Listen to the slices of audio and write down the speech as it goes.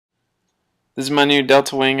This is my new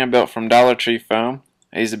Delta wing I built from Dollar Tree foam.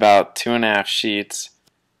 I used about 2.5 sheets.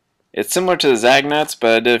 It's similar to the Zagnutz,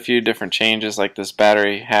 but I did a few different changes like this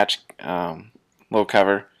battery hatch little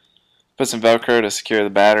cover. Put some Velcro to secure the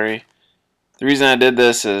battery. The reason I did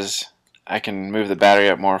this is I can move the battery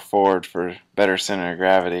up more forward for better center of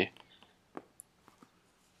gravity.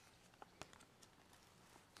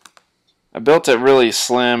 I built it really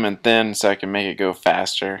slim and thin so I can make it go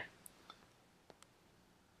faster.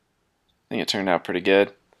 I think it turned out pretty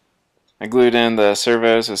good. I glued in the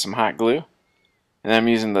servos with some hot glue, and I'm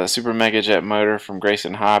using the Super Mega Jet motor from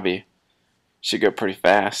Grayson Hobby. Should go pretty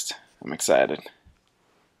fast. I'm excited.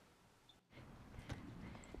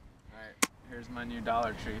 Alright, here's my new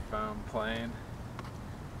Dollar Tree foam plane.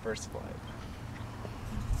 First flight.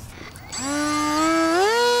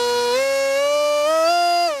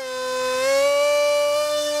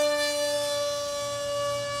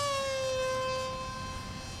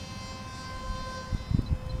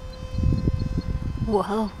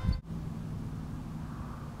 Whoa.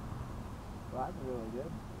 Well, that's really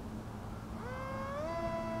good.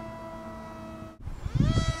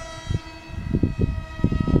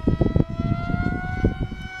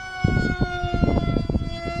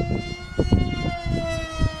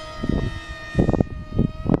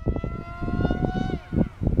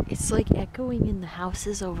 It's like echoing in the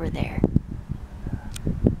houses over there.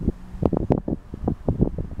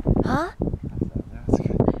 Huh? That's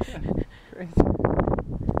good. Crazy.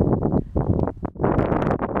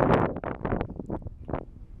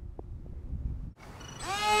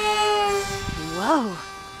 Whoa.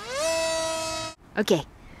 Okay.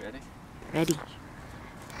 Ready? Ready.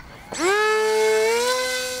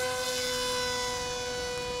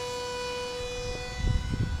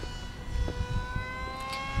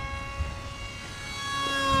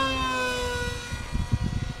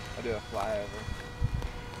 I'll do a flyover.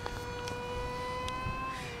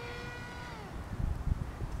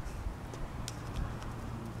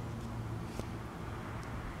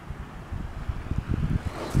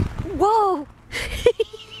 Whoa!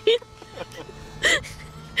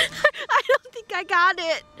 I don't think I got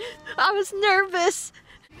it. I was nervous.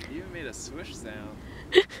 You even made a swish sound.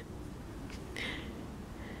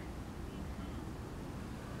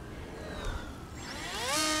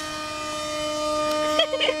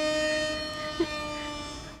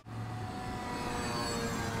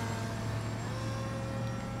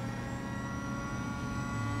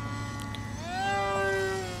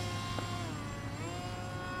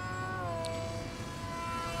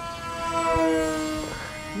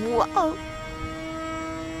 Whoa.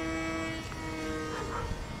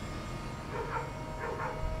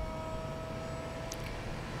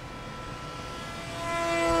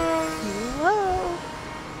 Whoa.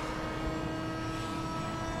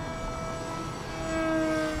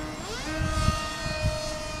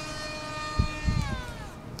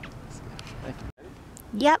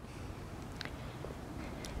 Yep.